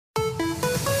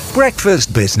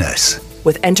Breakfast Business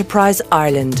with Enterprise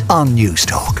Ireland on News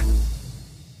Talk.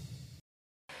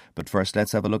 But first,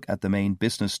 let's have a look at the main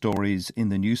business stories in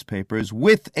the newspapers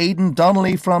with Aidan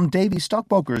Donnelly from Davy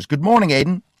Stockbrokers. Good morning,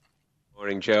 Aidan.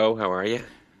 Morning, Joe. How are you?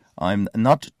 I'm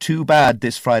not too bad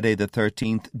this Friday the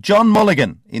 13th. John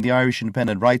Mulligan in the Irish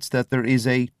Independent writes that there is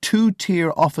a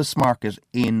two-tier office market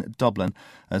in Dublin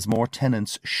as more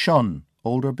tenants shun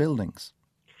older buildings.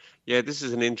 Yeah, this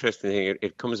is an interesting thing.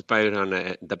 It comes about on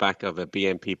the back of a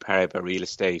BNP Paribas real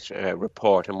estate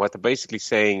report. And what they're basically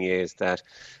saying is that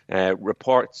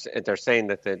they're saying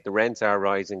that the rents are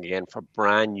rising again for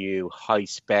brand new high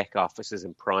spec offices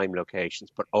in prime locations,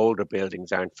 but older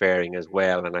buildings aren't faring as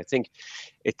well. And I think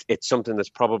it's something that's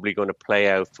probably going to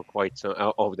play out for quite some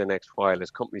over the next while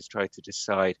as companies try to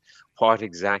decide what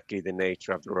exactly the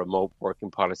nature of the remote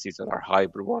working policies or our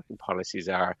hybrid working policies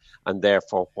are, and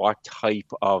therefore what type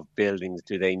of buildings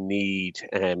do they need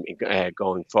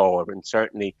going forward. And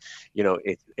certainly, you know,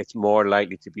 it's more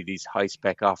likely to be these high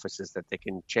spec offices that they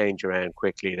can change around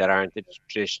quickly, that aren't the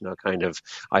traditional kind of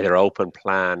either open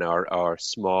plan or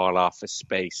small office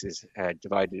spaces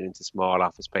divided into small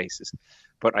office spaces.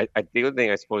 But the other thing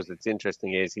I suppose that's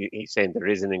interesting is he's saying there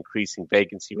is an increasing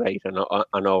vacancy rate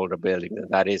on older buildings, and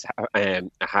that is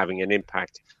having an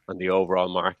impact on the overall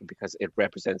market because it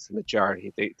represents the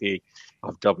majority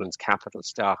of Dublin's capital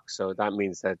stock. So that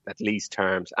means that lease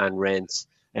terms and rents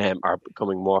are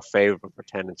becoming more favourable for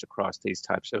tenants across these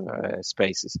types of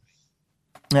spaces.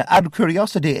 Out of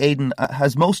curiosity, Aidan,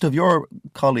 has most of your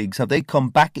colleagues, have they come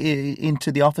back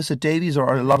into the office at Davies, or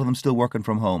are a lot of them still working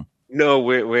from home? No,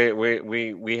 we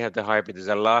have the hybrid. There's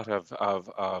a lot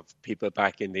of people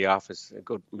back in the office, a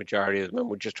good majority of them, and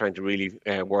we're just trying to really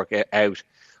work out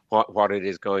what it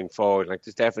is going forward. Like,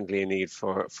 there's definitely a need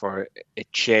for a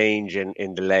change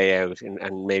in the layout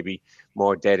and maybe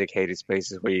more dedicated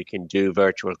spaces where you can do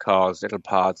virtual calls, little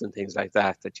pods and things like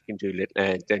that you can do.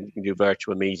 Then you can do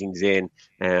virtual meetings in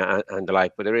and the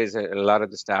like. But there is a lot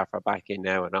of the staff are back in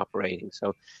now and operating.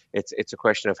 So it's a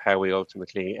question of how we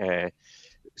ultimately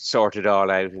sort it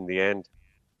all out in the end.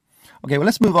 OK, well,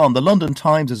 let's move on. The London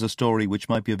Times has a story which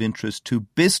might be of interest to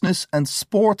business and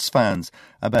sports fans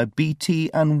about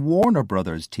BT and Warner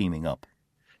Brothers teaming up.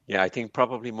 Yeah, I think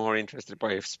probably more interested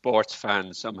by sports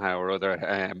fans somehow or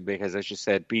other, because as you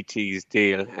said, BT's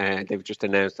deal, they've just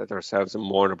announced that themselves and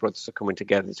Warner Brothers are coming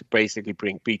together to basically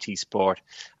bring BT Sport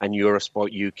and Eurosport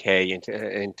UK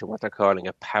into what they're calling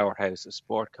a powerhouse of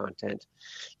sport content.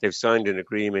 They've signed an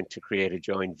agreement to create a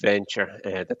joint venture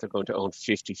that they're going to own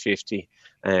 50-50,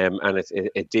 and it's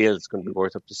a deal that's going to be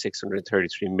worth up to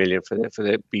 633 million for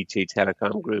the BT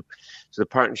Telecom Group. So the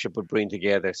partnership would bring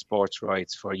together sports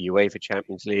rights for UEFA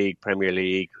Champions League, Premier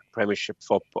League, Premiership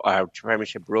football,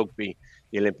 Premiership rugby,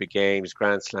 the Olympic Games,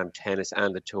 Grand Slam tennis,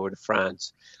 and the Tour de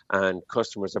France. And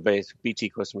BT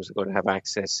customers are going to have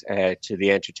access to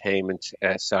the entertainment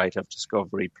side of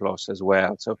Discovery Plus as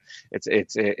well. So it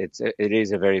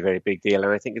is a very, very big deal,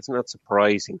 and I think it's not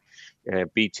surprising.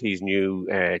 BT's new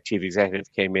chief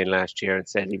executive came in last year and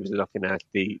said he was looking at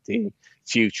the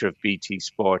future of BT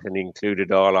Sport, and he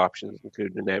included all options,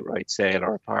 including an outright sale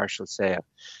or a partial sale.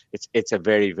 It's a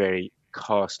very, very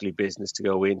costly business to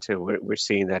go into. We're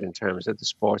seeing that in terms of the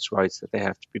sports rights that they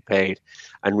have to be paid.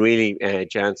 And really,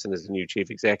 Janssen, as the new chief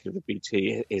executive of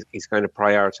BT, is going to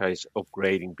prioritise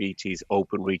upgrading BT's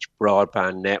open reach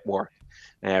broadband network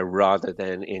rather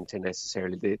than into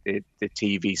necessarily the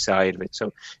TV side of it.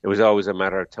 So it was always a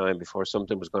matter of time before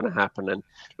something was going to happen. And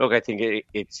look, I think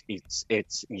it's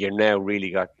you're now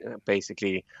really got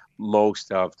basically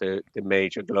most of the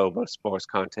major global sports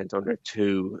content under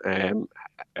two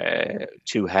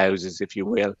houses, if you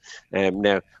will.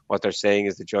 Now, what they're saying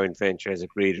is the joint venture has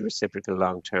agreed a reciprocal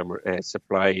long-term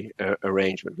supply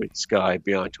arrangement with Sky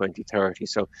beyond 2030.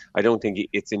 So I don't think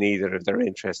it's in either of their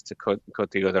interests to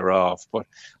cut the other off. But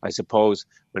I suppose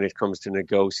when it comes to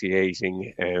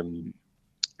negotiating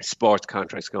sports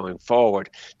contracts going forward,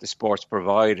 the sports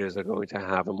providers are going to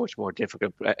have a much more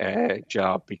difficult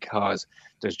job because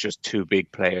there's just two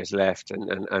big players left,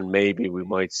 and maybe we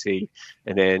might see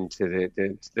an end to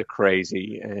the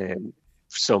crazy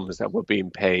sums that were being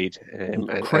paid.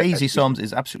 Crazy sums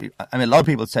is absolutely... I mean, a lot of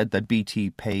people said that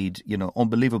BT paid,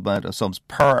 unbelievable amount of sums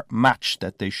per match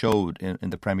that they showed in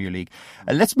the Premier League.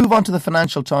 Let's move on to the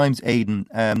Financial Times, Aidan.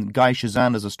 Guy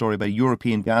Shazan has a story about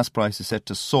European gas prices set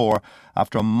to soar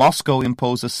after Moscow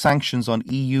imposes sanctions on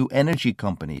EU energy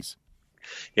companies.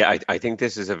 Yeah, I think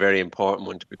this is a very important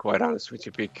one, to be quite honest with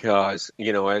you, because,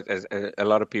 as a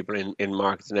lot of people in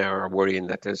markets now are worrying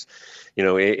that there's,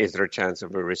 is there a chance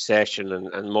of a recession?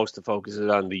 And most of the focus is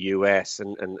on the US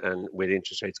and with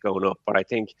interest rates going up. But I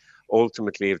think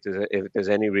ultimately, if there's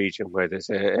any region where there's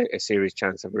a serious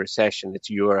chance of a recession, it's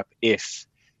Europe if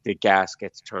the gas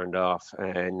gets turned off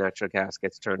and natural gas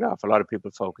gets turned off. A lot of people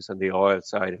focus on the oil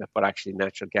side of it, but actually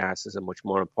natural gas is a much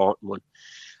more important one.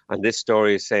 And this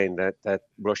story is saying that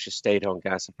Russia's state-owned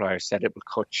gas supplier said it will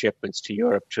cut shipments to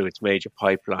Europe through its major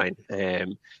pipeline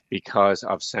because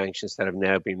of sanctions that have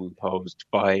now been imposed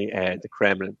by the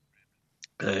Kremlin.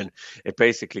 And it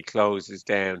basically closes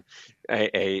down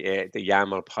the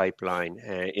Yamal pipeline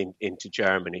into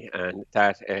Germany, and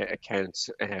that accounts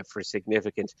for a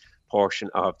significant portion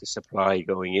of the supply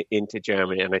going into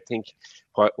Germany. And I think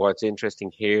what's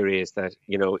interesting here is that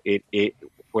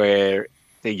where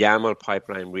the Yamal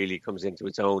pipeline really comes into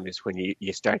its own is when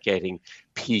you start getting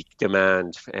peak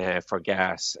demand for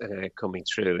gas coming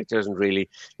through. It doesn't really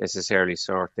necessarily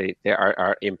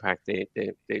impact the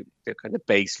kind of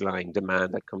baseline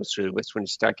demand that comes through. It's when you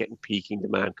start getting peaking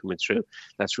demand coming through,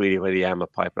 that's really where the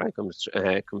Yamal pipeline comes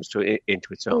into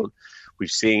its own.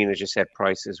 We've seen, as you said,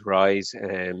 prices rise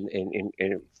in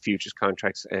futures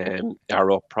contracts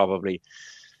are up probably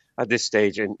at this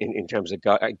stage in terms of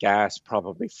gas,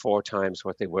 probably 4 times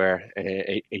what they were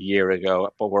a year ago.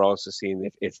 But we're also seeing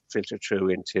it filter through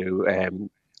into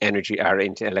energy or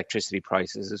into electricity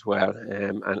prices as well,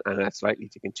 and that's likely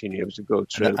to continue as we go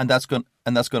through. And that's going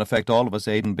to affect all of us,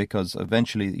 Aidan, because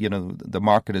eventually, the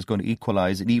market is going to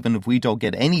equalise, and even if we don't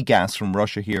get any gas from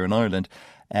Russia here in Ireland,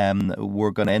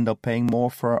 we're going to end up paying more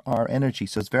for our energy.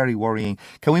 So it's very worrying.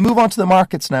 Can we move on to the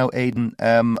markets now, Aidan?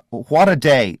 What a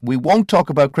day. We won't talk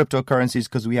about cryptocurrencies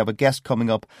because we have a guest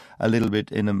coming up a little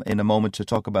bit in a moment to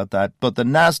talk about that. But the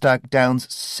Nasdaq down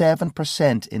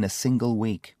 7% in a single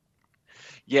week.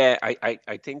 Yeah, I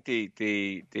think the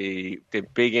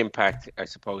big impact, I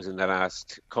suppose, in the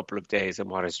last couple of days and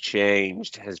what has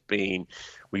changed has been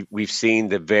we've seen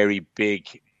the very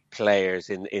big players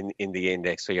in the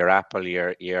index. So your Apple,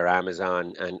 your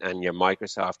Amazon, and your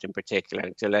Microsoft in particular,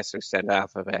 and to a lesser extent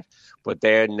Alphabet, but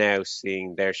they're now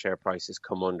seeing their share prices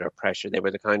come under pressure. They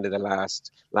were the kind of the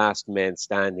last men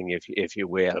standing, if you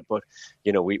will. But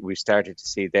we started to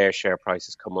see their share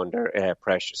prices come under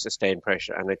pressure, sustained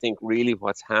pressure. And I think really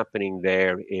what's happening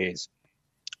there is,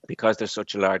 because they're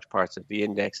such large parts of the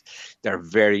index, they're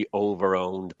very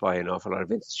over-owned by an awful lot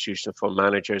of institutional fund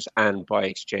managers and by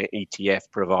exchange ETF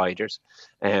providers.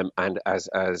 And as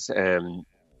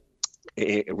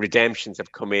redemptions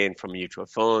have come in from mutual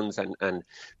funds and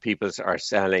people are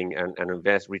selling and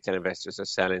retail investors are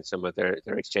selling some of their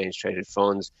exchange traded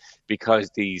funds,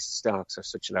 because these stocks are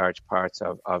such large parts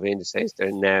of indices,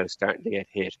 they're now starting to get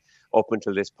hit. Up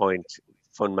until this point,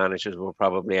 fund managers were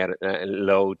probably at a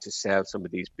low to sell some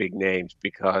of these big names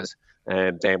because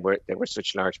they were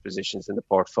such large positions in the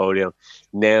portfolio.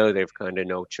 Now they've kind of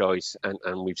no choice, and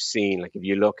we've seen, like, if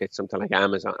you look at something like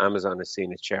Amazon has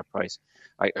seen its share price.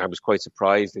 I was quite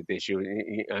surprised at this.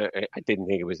 I didn't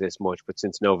think it was this much, but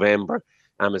since November,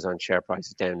 Amazon share price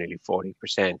is down nearly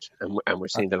 40%, and we're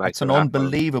seeing the likes. It's an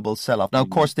unbelievable sell-off. Now, of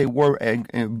course, they were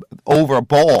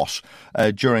overbought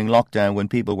during lockdown when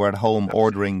people were at home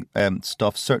ordering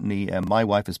stuff. Certainly, my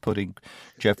wife is putting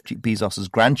Jeff Bezos's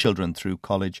grandchildren through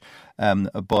college. So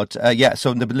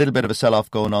a little bit of a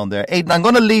sell-off going on there. Aidan, I'm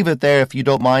going to leave it there if you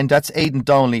don't mind. That's Aidan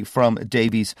Donnelly from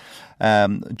Davies,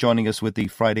 joining us with the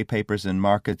Friday Papers and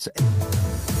Markets.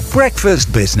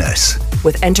 Breakfast Business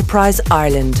with Enterprise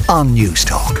Ireland on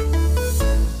Newstalk.